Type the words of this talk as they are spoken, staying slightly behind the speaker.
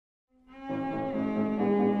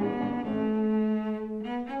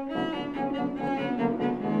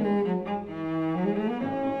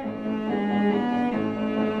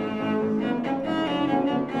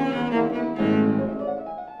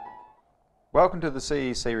Welcome to the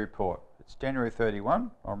CEC Report. It's January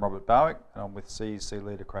 31. I'm Robert Barwick and I'm with CEC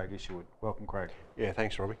leader Craig Isherwood. Welcome, Craig. Yeah,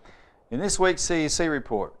 thanks, Robbie. In this week's CEC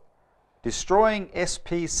Report, destroying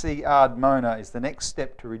SPC Ardmona is the next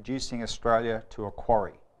step to reducing Australia to a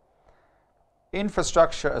quarry.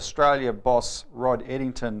 Infrastructure Australia boss Rod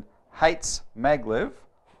Eddington hates Mag-lev,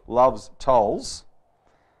 loves tolls.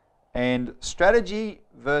 And strategy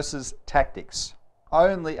versus tactics.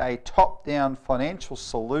 Only a top-down financial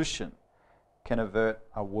solution can avert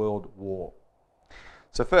a world war.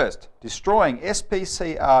 So first, destroying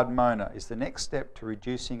SPC Ardmona is the next step to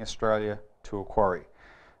reducing Australia to a quarry.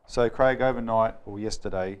 So Craig, overnight or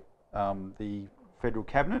yesterday, the federal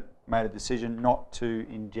cabinet made a decision not to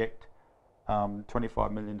inject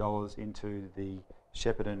 $25 million into the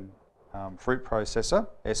Shepparton fruit processor,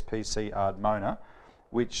 SPC Ardmona,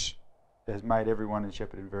 which has made everyone in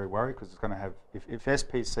Shepparton very worried because it's going to have, if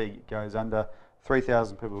SPC goes under,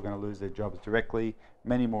 3,000 people are going to lose their jobs directly,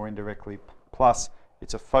 many more indirectly, plus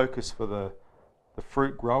it's a focus for the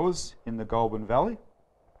fruit growers in the Goulburn Valley,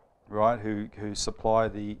 right, who supply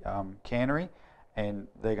the cannery, and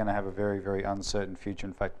they're going to have a very, very uncertain future.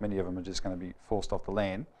 In fact, many of them are just going to be forced off the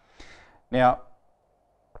land. Now,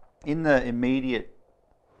 in the immediate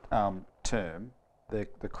term,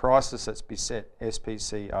 the crisis that's beset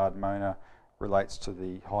SPC Ardmona relates to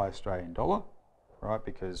the high Australian dollar, right?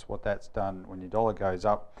 Because what that's done when your dollar goes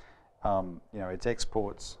up, its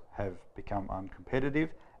exports have become uncompetitive.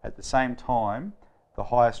 At the same time, the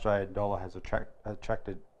high Australian dollar has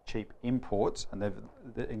attracted cheap imports, and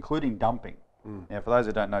including dumping. Now, for those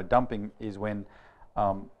who don't know, dumping is when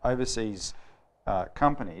overseas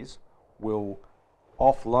companies will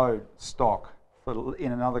offload stock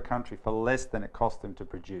in another country for less than it cost them to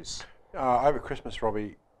produce. Over Christmas,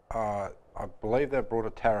 Robbie, I believe they brought a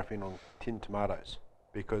tariff in on tinned tomatoes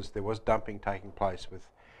because there was dumping taking place with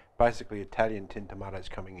basically Italian tinned tomatoes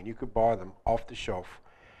coming in. You could buy them off the shelf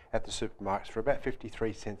at the supermarkets for about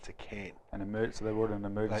 53 cents a can. So they brought an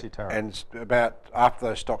emergency tariff. And about after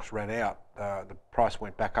those stocks ran out, the price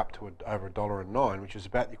went back up to over $1.09, which is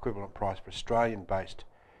about the equivalent price for Australian-based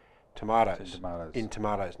tomatoes in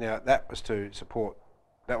tomatoes. Now that was to support,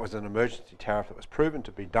 that was an emergency tariff that was proven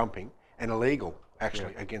to be dumping and illegal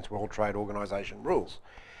actually against World Trade Organization rules.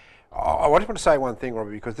 I just want to say one thing,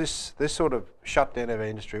 Robbie, because this sort of shutdown of our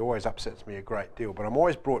industry always upsets me a great deal, but I'm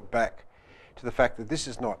always brought back to the fact that this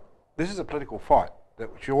is a political fight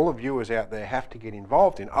that which all the viewers out there have to get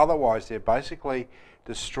involved in, otherwise they're basically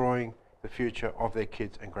destroying the future of their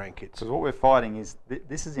kids and grandkids. Because what we're fighting is,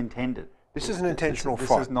 this is intended. This is an intentional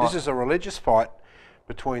fight. This is a religious fight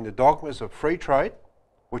between the dogmas of free trade,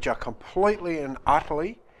 which are completely and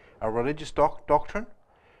utterly a religious doctrine,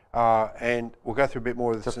 and we'll go through a bit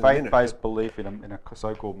more of this in a minute. It's a faith-based belief in a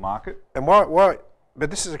so-called market. And why?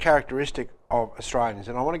 But this is a characteristic of Australians,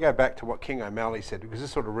 and I want to go back to what King O'Malley said, because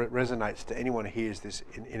this sort of resonates to anyone who hears this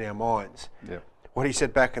in our minds. Yeah. What he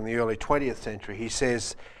said back in the early 20th century, he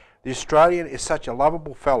says, "The Australian is such a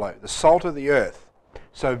lovable fellow, the salt of the earth,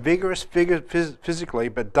 so vigorous physically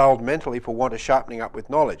but dulled mentally for want of sharpening up with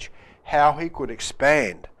knowledge. How he could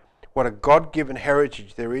expand. What a God-given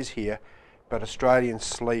heritage there is here, but Australians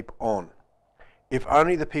sleep on. If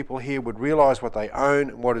only the people here would realise what they own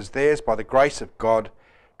and what is theirs by the grace of God,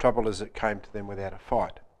 trouble as it came to them without a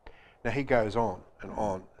fight." Now he goes on and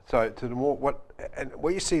on. So to the more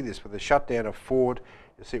where you see this with the shutdown of Ford,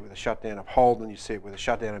 you see it with the shutdown of Holden, you see it with the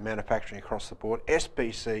shutdown of manufacturing across the board.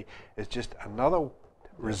 SPC is just another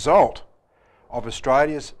result of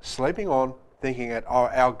Australia's sleeping on, thinking that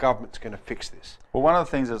our government's going to fix this. Well, one of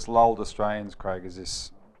the things that's lulled Australians, Craig, is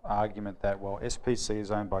this argument that, well, SPC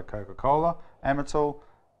is owned by Coca-Cola, Amatil,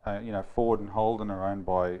 Ford and Holden are owned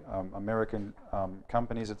by American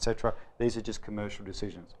companies, etc. These are just commercial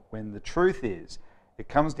decisions. When the truth is, it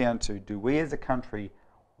comes down to, do we as a country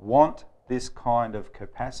want this kind of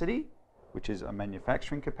capacity, which is a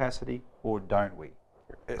manufacturing capacity, or don't we?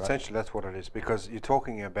 Essentially, that's what it is, because you're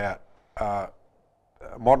talking about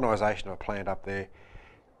modernisation of a plant up there,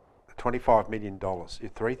 $25 million.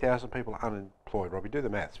 If 3,000 people are unemployed, Robbie, do the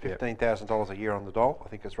maths, $15,000 a year on the dole, I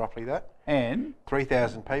think it's roughly that. And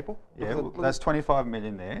 3,000 people. Yeah, that's 25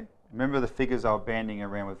 million there. Remember the figures I was banding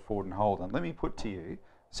around with Ford and Holden. Let me put to you,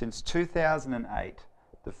 since 2008,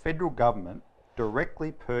 the federal government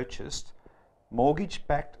directly purchased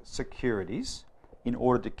mortgage-backed securities in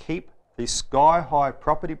order to keep the sky-high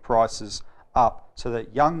property prices up so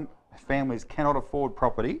that young families cannot afford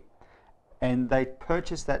property, and they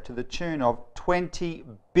purchased that to the tune of $20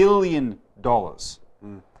 billion.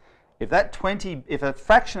 If a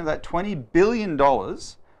fraction of that $20 billion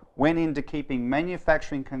went into keeping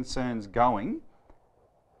manufacturing concerns going,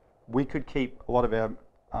 we could keep a lot of our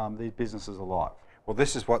these businesses alive. Well,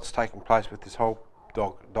 this is what's taking place with this whole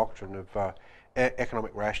doctrine of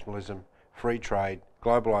economic rationalism, free trade,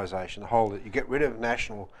 globalisation, the whole that you get rid of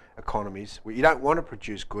national economies where you don't want to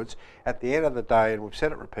produce goods. At the end of the day, and we've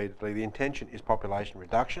said it repeatedly, the intention is population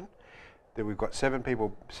reduction. That we've got 7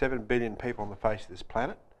 billion people on the face of this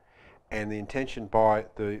planet, and the intention by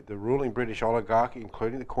the ruling British oligarchy,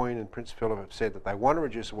 including the Queen and Prince Philip, have said that they want to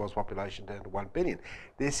reduce the world's population down to 1 billion.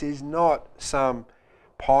 This is not some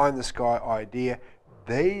pie-in-the-sky idea.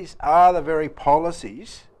 These are the very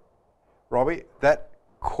policies, Robbie, that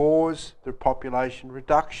cause the population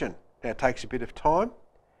reduction. Now, it takes a bit of time.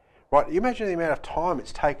 Right, you imagine the amount of time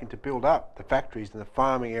it's taken to build up the factories and the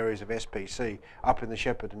farming areas of SPC up in the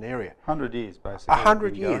Shepparton area. 100 years, basically.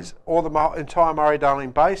 100 years, or the entire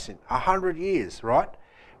Murray-Darling Basin. 100 years, right?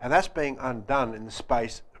 And that's being undone in the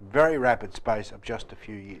space, very rapid space of just a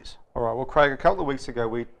few years. All right, well, Craig, a couple of weeks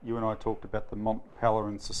ago, you and I talked about the Mont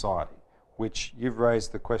Pelerin Society, which you've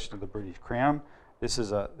raised the question of the British Crown. This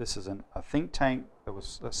is a think tank that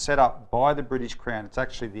was set up by the British Crown. It's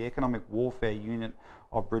actually the economic warfare unit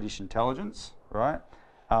of British intelligence, right?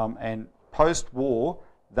 And post-war,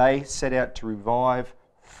 they set out to revive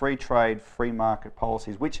free trade, free market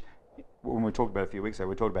policies, which, when we talked about a few weeks ago,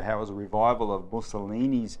 we talked about how it was a revival of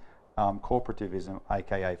Mussolini's corporativism,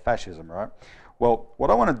 aka fascism, right? Well,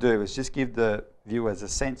 what I want to do is just give the viewers a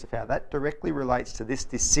sense of how that directly relates to this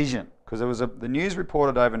decision, because there was the news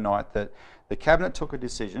reported overnight that the Cabinet took a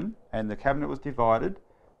decision, and the Cabinet was divided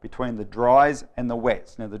between the dries and the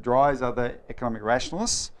wets. Now, the dries are the economic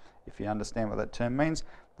rationalists, if you understand what that term means.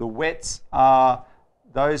 The wets are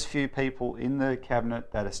those few people in the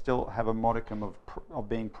Cabinet that still have a modicum of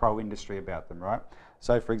being pro-industry about them, right?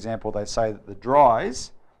 So, for example, they say that the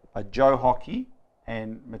dries are Joe Hockey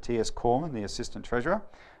and Matthias Cormann, the Assistant Treasurer.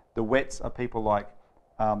 The wets are people like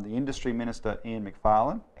the Industry Minister, Ian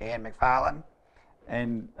Macfarlane,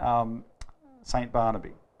 and St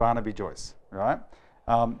Barnaby Joyce, right?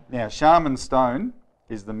 Now, Sharman Stone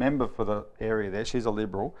is the member for the area there. She's a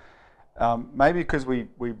Liberal. Maybe because we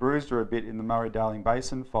bruised her a bit in the Murray-Darling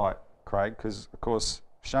Basin fight, Craig, because, of course,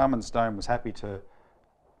 Sharman Stone was happy to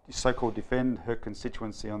so-called defend her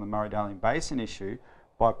constituency on the Murray-Darling Basin issue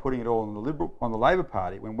by putting it all on the Labor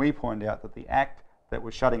Party, when we pointed out that the act that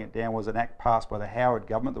was shutting it down was an act passed by the Howard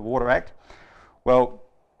government, the Water Act. Well,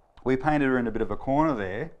 we painted her in a bit of a corner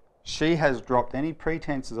there. She has dropped any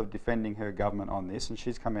pretenses of defending her government on this, and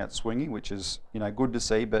she's come out swinging, which is, good to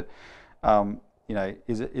see. But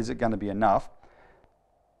is it going to be enough?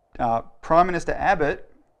 Prime Minister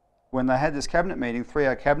Abbott, when they had this cabinet meeting,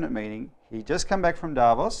 3-hour cabinet meeting, he just come back from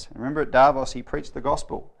Davos. Remember, at Davos he preached the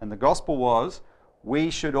gospel, and the gospel was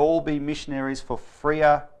we should all be missionaries for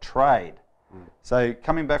freer trade. So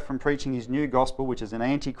coming back from preaching his new gospel, which is an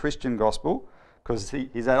anti-Christian gospel, because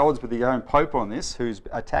he's at odds with the own Pope on this, who's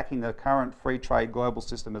attacking the current free trade global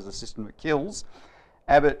system as a system that kills.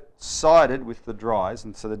 Abbott sided with the dries,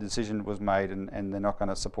 and so the decision was made, and they're not going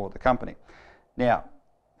to support the company. Now,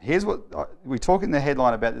 here's what we talk in the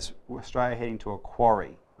headline about this: Australia heading to a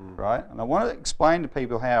quarry, right? And I want to explain to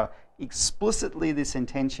people how explicitly this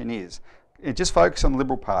intention is. Just focus on the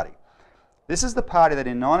Liberal Party. This is the party that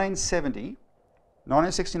in 1969,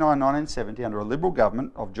 1970, under a Liberal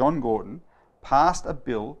government of John Gorton, passed a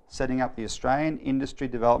bill setting up the Australian Industry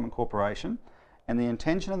Development Corporation, and the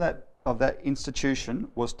intention of that institution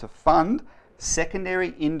was to fund secondary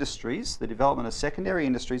industries, the development of secondary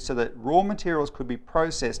industries, so that raw materials could be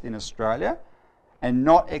processed in Australia and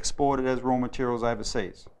not exported as raw materials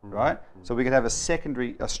overseas, right? So we could have a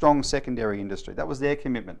strong secondary industry. That was their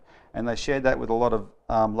commitment, and they shared that with a lot of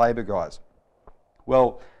Labor guys.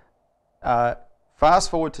 Well,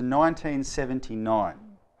 fast forward to 1979.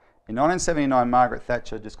 In 1979, Margaret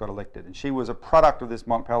Thatcher just got elected, and she was a product of this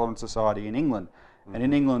Mont Pelerin Society in England. And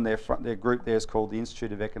in England, their group there is called the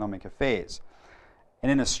Institute of Economic Affairs.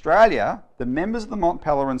 And in Australia, the members of the Mont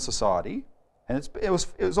Pelerin Society, and it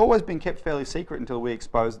was always been kept fairly secret until we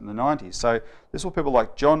exposed it in the 90s. So this were people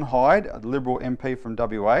like John Hyde, a Liberal MP from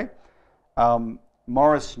WA,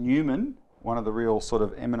 Maurice Newman, one of the real sort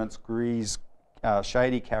of eminence grise,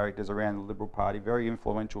 shady characters around the Liberal Party, very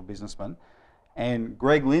influential businessman, and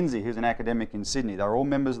Greg Lindsay, who's an academic in Sydney. They're all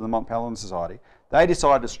members of the Mont Pelerin Society. They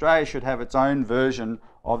decided Australia should have its own version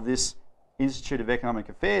of this Institute of Economic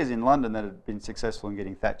Affairs in London that had been successful in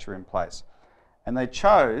getting Thatcher in place. And they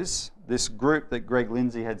chose this group that Greg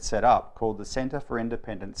Lindsay had set up called the Centre for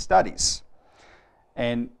Independent Studies.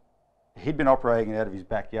 And he'd been operating out of his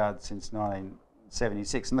backyard since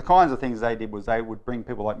 1976. And the kinds of things they did was they would bring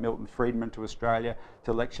people like Milton Friedman to Australia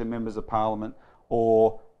to lecture members of Parliament,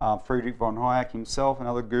 or Friedrich von Hayek himself,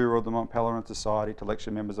 another guru of the Mont Pelerin Society, to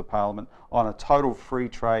lecture members of Parliament on a total free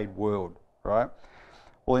trade world, right?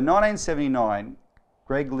 Well, in 1979,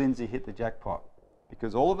 Greg Lindsay hit the jackpot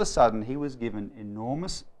because all of a sudden he was given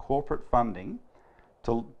enormous corporate funding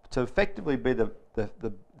to effectively be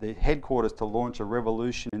the headquarters to launch a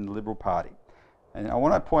revolution in the Liberal Party. And I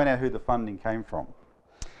want to point out who the funding came from.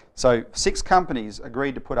 So 6 companies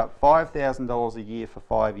agreed to put up $5,000 a year for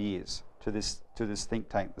 5 years to this think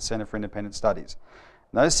tank, the Centre for Independent Studies.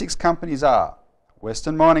 And those 6 companies are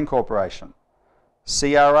Western Mining Corporation,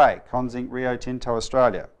 CRA, Conzinc Rio Tinto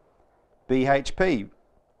Australia, BHP,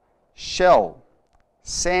 Shell,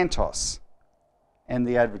 Santos, and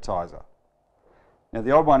the Advertiser. Now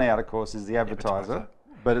the odd one out, of course, is the Advertiser,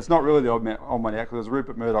 but it's not really the odd one out because it was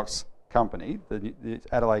Rupert Murdoch's company, the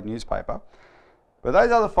Adelaide newspaper. But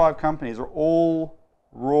those other 5 companies are all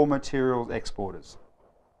raw materials exporters,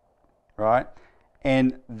 right?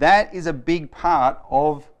 And that is a big part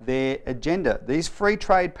of their agenda. These free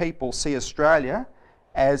trade people see Australia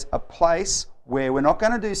as a place where we're not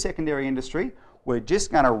going to do secondary industry. We're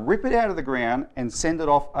just going to rip it out of the ground and send it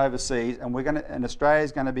off overseas, and Australia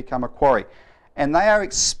is going to become a quarry. And they are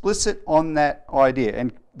explicit on that idea.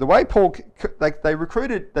 And the way they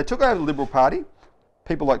took over the Liberal Party.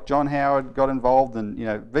 People like John Howard got involved, and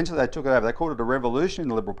eventually they took it over. They called it a revolution in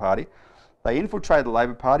the Liberal Party. They infiltrated the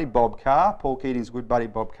Labor Party. Bob Carr, Paul Keating's good buddy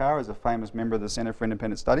Bob Carr, is a famous member of the Centre for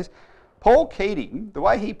Independent Studies. Paul Keating, the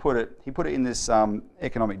way he put it in this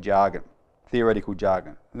economic jargon, theoretical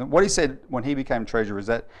jargon. And what he said when he became Treasurer is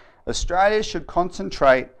that Australia should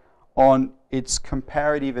concentrate on its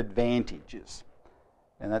comparative advantages.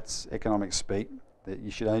 And that's economic speak, that you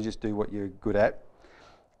should only just do what you're good at.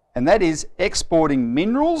 And that is exporting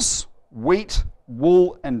minerals, wheat,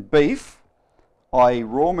 wool and beef, i.e.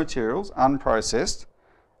 raw materials, unprocessed,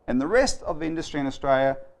 and the rest of the industry in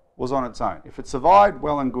Australia was on its own. If it survived,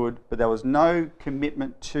 well and good, but there was no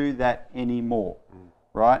commitment to that anymore,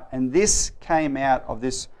 right? And this came out of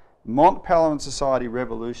this Mont Pelerin Society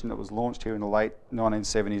revolution that was launched here in the late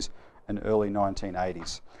 1970s and early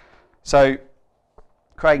 1980s. So,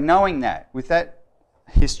 Craig, knowing that, with that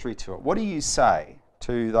history to it, what do you say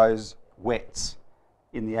to those wets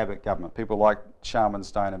in the Abbott government, people like Sharman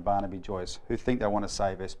Stone and Barnaby Joyce, who think they want to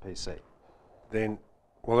save SPC? Then,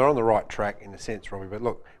 well, they're on the right track in a sense, Robbie, but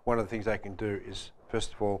look, one of the things they can do is,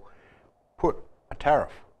 first of all, put a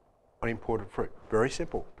tariff on imported fruit. Very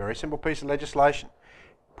simple piece of legislation.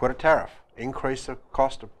 Put a tariff, increase the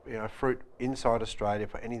cost of fruit inside Australia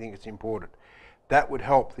for anything that's imported. That would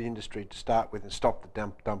help the industry to start with and stop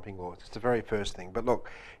the dumping laws. It's the very first thing. But look,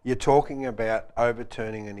 you're talking about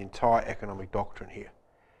overturning an entire economic doctrine here.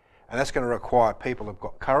 And that's going to require people who've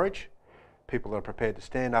got courage, people that are prepared to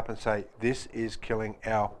stand up and say, this is killing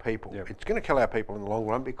our people. Yep. It's going to kill our people in the long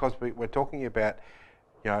run because we're talking about,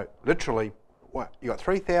 literally, you got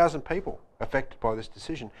 3,000 people affected by this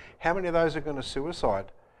decision. How many of those are going to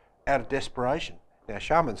suicide out of desperation? Now,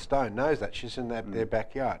 Sharman Stone knows that. She's in their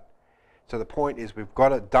backyard. So the point is we've got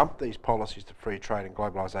to dump these policies to free trade and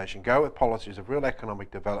globalisation, go with policies of real economic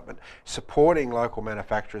development, supporting local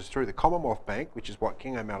manufacturers through the Commonwealth Bank, which is what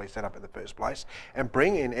King O'Malley set up in the first place, and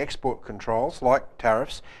bring in export controls like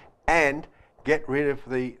tariffs and get rid of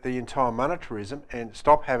the entire monetarism and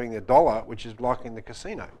stop having the dollar, which is like in the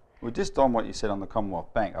casino. Well, just on what you said on the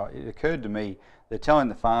Commonwealth Bank, it occurred to me they're telling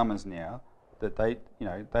the farmers now that they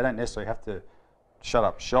don't necessarily have to shut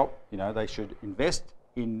up shop. They should invest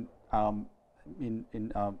in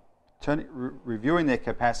reviewing their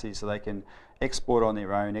capacity so they can export on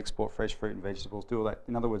their own, export fresh fruit and vegetables, do all that.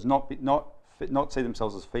 In other words, not see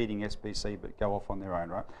themselves as feeding SPC, but go off on their own,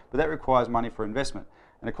 right? But that requires money for investment.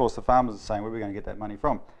 And of course, the farmers are saying, where are we going to get that money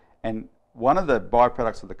from? And one of the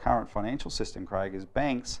byproducts of the current financial system, Craig, is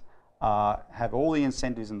banks have all the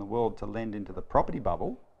incentives in the world to lend into the property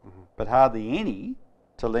bubble, but hardly any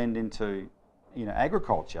to lend into,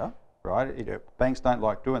 agriculture. Right? Banks don't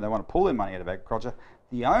like doing it. They want to pull their money out of agriculture.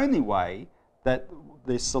 The only way that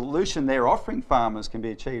the solution they're offering farmers can be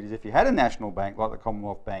achieved is if you had a national bank like the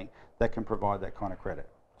Commonwealth Bank that can provide that kind of credit.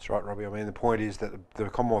 That's right, Robbie. I mean, the point is that the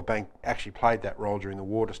Commonwealth Bank actually played that role during the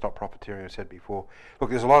war to stop profiteering, I said before. Look,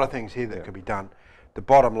 there's a lot of things here that could be done. The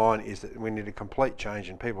bottom line is that we need a complete change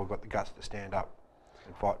and people have got the guts to stand up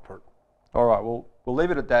and fight for it. All right, well, we'll leave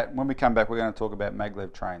it at that. When we come back, we're going to talk about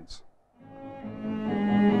Mag-lev trains.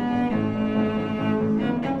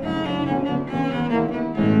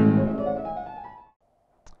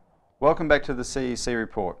 Welcome back to the CEC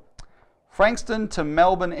Report. Frankston to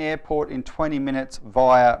Melbourne Airport in 20 minutes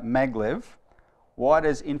via Mag-lev. Why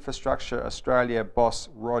does Infrastructure Australia boss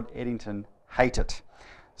Rod Eddington hate it?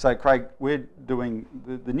 So, Craig, we're doing,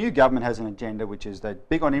 the new government has an agenda which is they're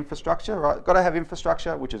big on infrastructure, right? Got to have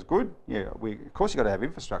infrastructure, which is good. Yeah, of course you've got to have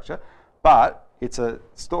infrastructure, but it's a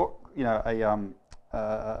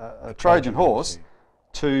Trojan horse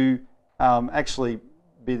to actually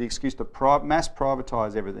be the excuse to mass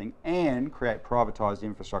privatise everything and create privatised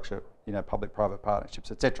infrastructure, public-private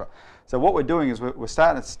partnerships, etc. So what we're doing is we're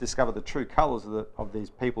starting to discover the true colours of these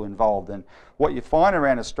people involved. And what you find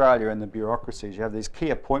around Australia and the bureaucracies, you have these key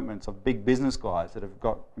appointments of big business guys that have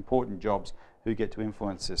got important jobs who get to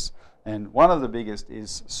influence this. And one of the biggest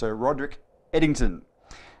is Sir Rod Eddington.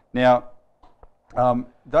 Now,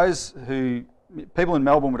 people in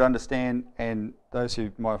Melbourne would understand, and those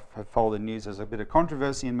who might have followed the news, there's a bit of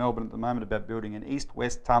controversy in Melbourne at the moment about building an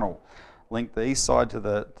east-west tunnel, link the east side to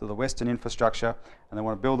the western infrastructure, and they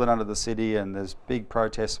want to build it under the city, and there's big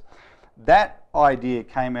protests. That idea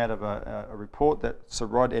came out of a report that Sir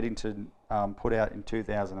Rod Eddington put out in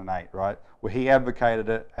 2008, right, where he advocated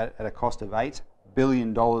it at a cost of $8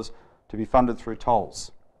 billion to be funded through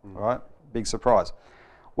tolls, all right? Big surprise.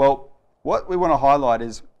 Well, what we want to highlight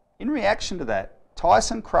is, in reaction to that,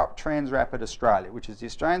 Tyson Krupp Transrapid Australia, which is the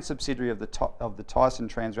Australian subsidiary of the Tyson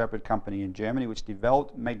Transrapid company in Germany, which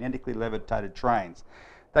developed magnetically levitated trains,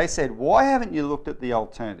 they said, why haven't you looked at the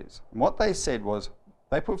alternatives? And what they said was,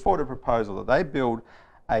 they put forward a proposal that they build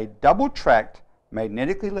a double-tracked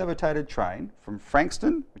magnetically levitated train from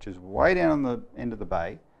Frankston, which is way down on the end of the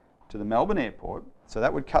bay, to the Melbourne airport. So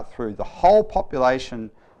that would cut through the whole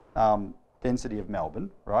population density of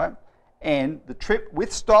Melbourne, right? And the trip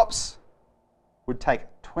with stops would take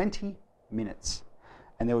 20 minutes.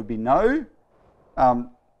 And there would be no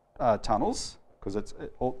tunnels, because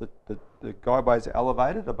the guideways are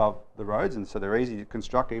elevated above the roads, and so they're easy to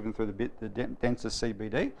construct even through the densest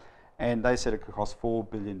CBD. And they said it could cost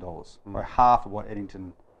 $4 billion, or half of what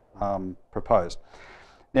Eddington proposed.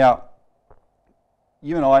 Now,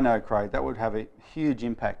 you and I know, Craig, that would have a huge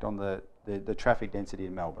impact on the traffic density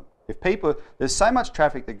in Melbourne. If there's so much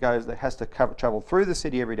traffic that has to travel through the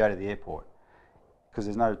city every day to the airport, because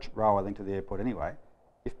there's no railway link to the airport anyway.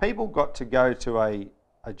 If people got to go to a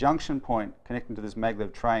junction point connecting to this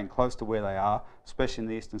Mag-lev train close to where they are, especially in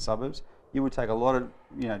the eastern suburbs, you would take a lot of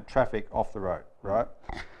traffic off the road, right?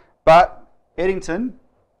 But Eddington,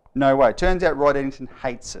 no way. Turns out Rod Eddington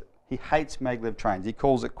hates it. He hates Mag-lev trains. He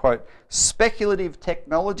calls it, quote, speculative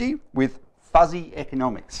technology with fuzzy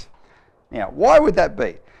economics. Now, why would that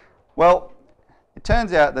be? Well, it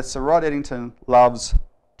turns out that Sir Rod Eddington loves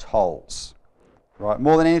tolls, right?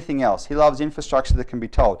 More than anything else. He loves infrastructure that can be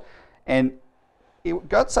tolled. And it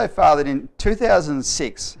got so far that in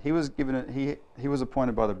 2006, he was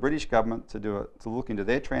appointed by the British government to look into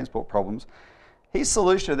their transport problems. His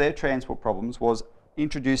solution to their transport problems was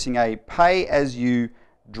introducing a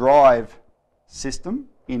pay-as-you-drive system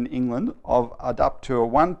in England of up to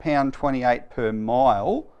 £1.28 per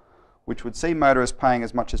mile, which would see motorists paying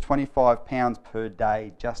as much as £25 per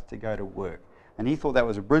day just to go to work. And he thought that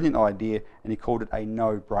was a brilliant idea, and he called it a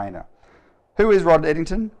no-brainer. Who is Rod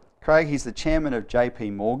Eddington? Craig, he's the chairman of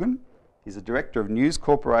JP Morgan. He's the director of News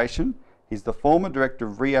Corporation. He's the former director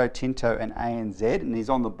of Rio Tinto and ANZ, and he's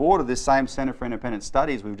on the board of this same Centre for Independent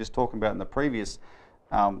Studies we were just talking about in the previous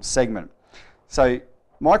segment. So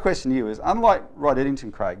my question to you is, unlike Rod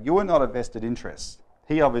Eddington, Craig, you are not a vested interest.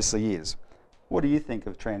 He obviously is. What do you think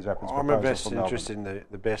of Transrapid's proposal? I'm a vested interest in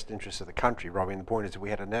the best interests of the country, Robbie. And the point is, if we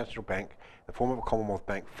had a national bank, the form of a Commonwealth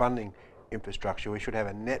Bank, funding infrastructure, we should have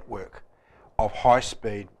a network of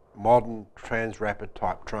high-speed, modern Transrapid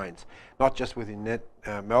type trains, not just within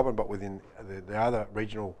Melbourne, but within the other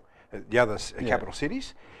regional, capital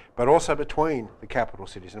cities, but also between the capital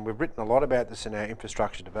cities. And we've written a lot about this in our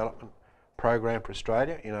infrastructure development program for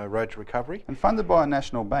Australia, Road to Recovery. And funded by a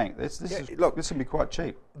national bank. This would be quite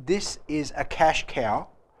cheap. This is a cash cow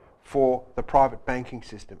for the private banking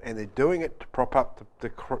system, and they're doing it to prop up the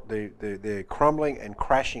crumbling and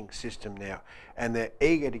crashing system now, and they're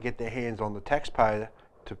eager to get their hands on the taxpayer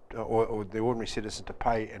or the ordinary citizen to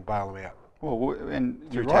pay and bail them out. Well, and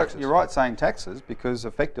you're right saying taxes, because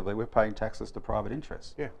effectively we're paying taxes to private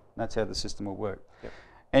interests. Yeah. That's how the system will work. Yep.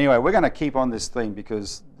 Anyway, we're going to keep on this theme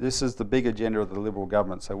because this is the big agenda of the Liberal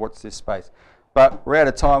government, so watch this space. But we're out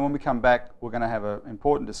of time. When we come back, we're going to have an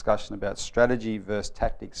important discussion about strategy versus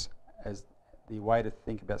tactics as the way to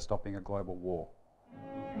think about stopping a global war.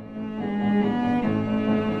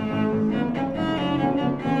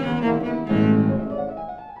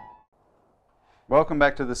 Welcome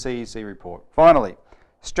back to the CEC Report. Finally,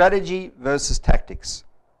 strategy versus tactics.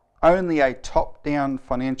 Only a top-down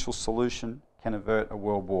financial solution can avert a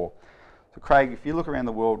world war. So Craig, if you look around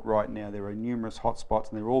the world right now, there are numerous hotspots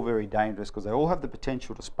and they're all very dangerous because they all have the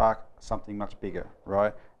potential to spark something much bigger,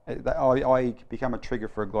 right? I.e. become a trigger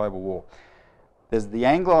for a global war. There's the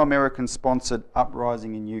Anglo-American sponsored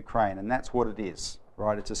uprising in Ukraine, and that's what it is,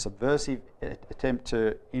 right? It's a subversive attempt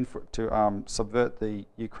to subvert the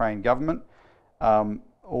Ukraine government,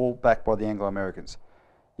 all backed by the Anglo-Americans.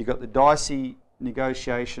 You've got the dicey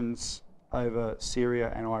negotiations over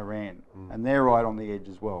Syria and Iran, and they're right on the edge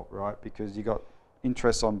as well, right? Because you've got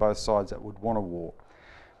interests on both sides that would want a war.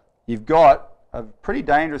 You've got a pretty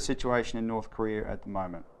dangerous situation in North Korea at the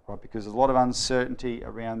moment, right? Because there's a lot of uncertainty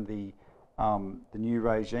around the new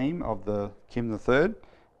regime of the Kim III,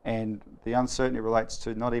 and the uncertainty relates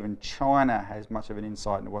to not even China has much of an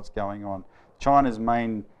insight into what's going on. China's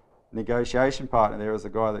main negotiation partner there is the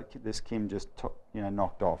guy that this Kim just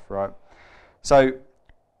knocked off, right? So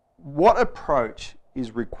what approach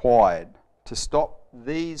is required to stop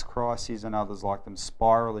these crises and others like them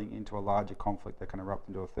spiralling into a larger conflict that can erupt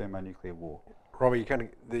into a thermonuclear war? Robbie,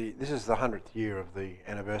 this is the 100th year of the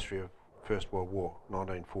anniversary of First World War,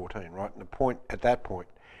 1914, right? And at that point,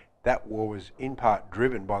 that war was in part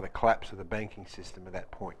driven by the collapse of the banking system at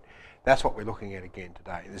that point. That's what we're looking at again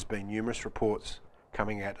today. There's been numerous reports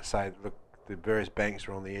coming out to say, look, the various banks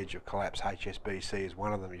are on the edge of collapse. HSBC is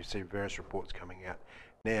one of them. You see various reports coming out.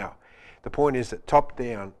 Now, the point is that top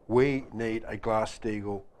down, we need a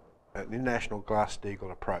Glass-Steagall, an international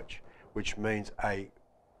Glass-Steagall approach, which means a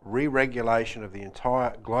re-regulation of the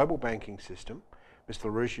entire global banking system.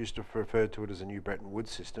 Mr. LaRouche used to refer to it as a new Bretton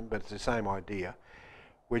Woods system, but it's the same idea,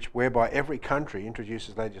 whereby every country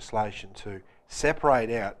introduces legislation to separate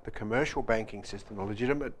out the commercial banking system, the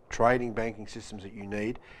legitimate trading banking systems that you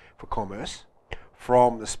need for commerce,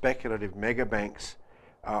 from the speculative mega banks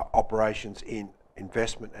operations in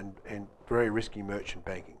investment and very risky merchant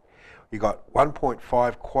banking. You've got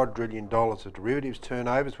 $1.5 quadrillion of derivatives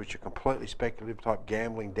turnovers, which are completely speculative type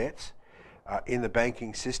gambling debts in the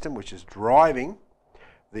banking system, which is driving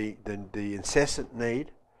the incessant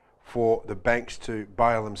need for the banks to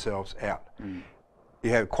bail themselves out. You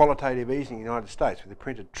have qualitative easing in the United States, where they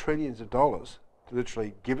printed trillions of dollars to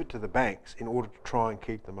literally give it to the banks in order to try and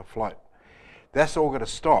keep them afloat. That's all got to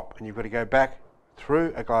stop, and you've got to go back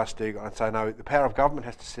through a Glass-Steagall and say, no, the power of government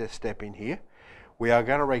has to step in here. We are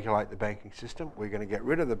going to regulate the banking system. We're going to get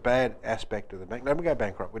rid of the bad aspect of the bank. Let them go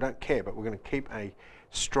bankrupt. We don't care, but we're going to keep a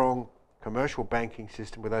strong commercial banking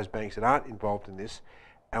system with those banks that aren't involved in this,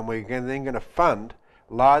 and we're then going to fund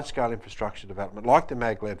large-scale infrastructure development like the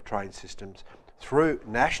Mag-lev train systems through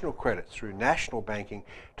national credits, through national banking,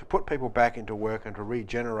 to put people back into work and to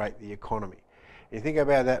regenerate the economy. And you think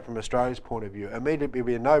about that from Australia's point of view, immediately it would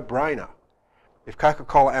be a no-brainer. If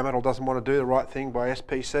Coca-Cola Amatil doesn't want to do the right thing by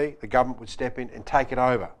SPC, the government would step in and take it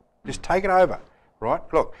over. Just take it over, right?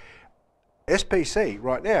 Look, SPC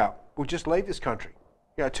right now will just leave this country.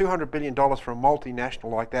 You know, $200 billion for a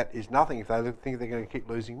multinational like that is nothing if they think they're going to keep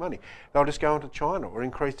losing money. They'll just go into China or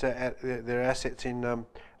increase their assets in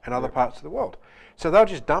other parts of the world. So they'll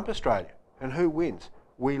just dump Australia. And who wins?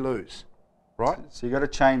 We lose, right? So you've got to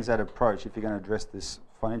change that approach if you're going to address this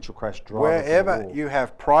financial crash driver. Wherever you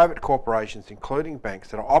have private corporations, including banks,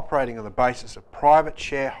 that are operating on the basis of private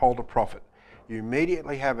shareholder profit, you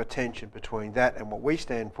immediately have a tension between that and what we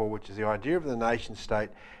stand for, which is the idea of the nation state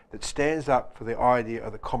that stands up for the idea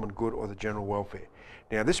of the common good or the general welfare.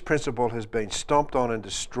 Now, this principle has been stomped on and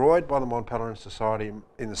destroyed by the Mon Pelerin Society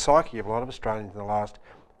in the psyche of a lot of Australians in the last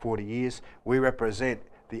 40 years. We represent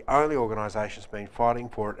the only organisation that's been fighting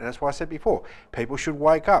for it, and that's why I said before, people should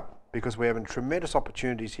wake up, because we're having tremendous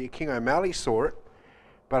opportunities here. King O'Malley saw it,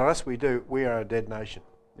 but unless we do, we are a dead nation.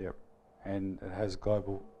 Yep, and it has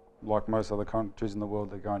global, like most other countries in the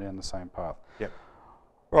world, they're going down the same path. Yep.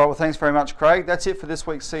 All right, well, thanks very much, Craig. That's it for this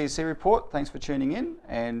week's CEC Report. Thanks for tuning in,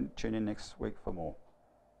 and tune in next week for more.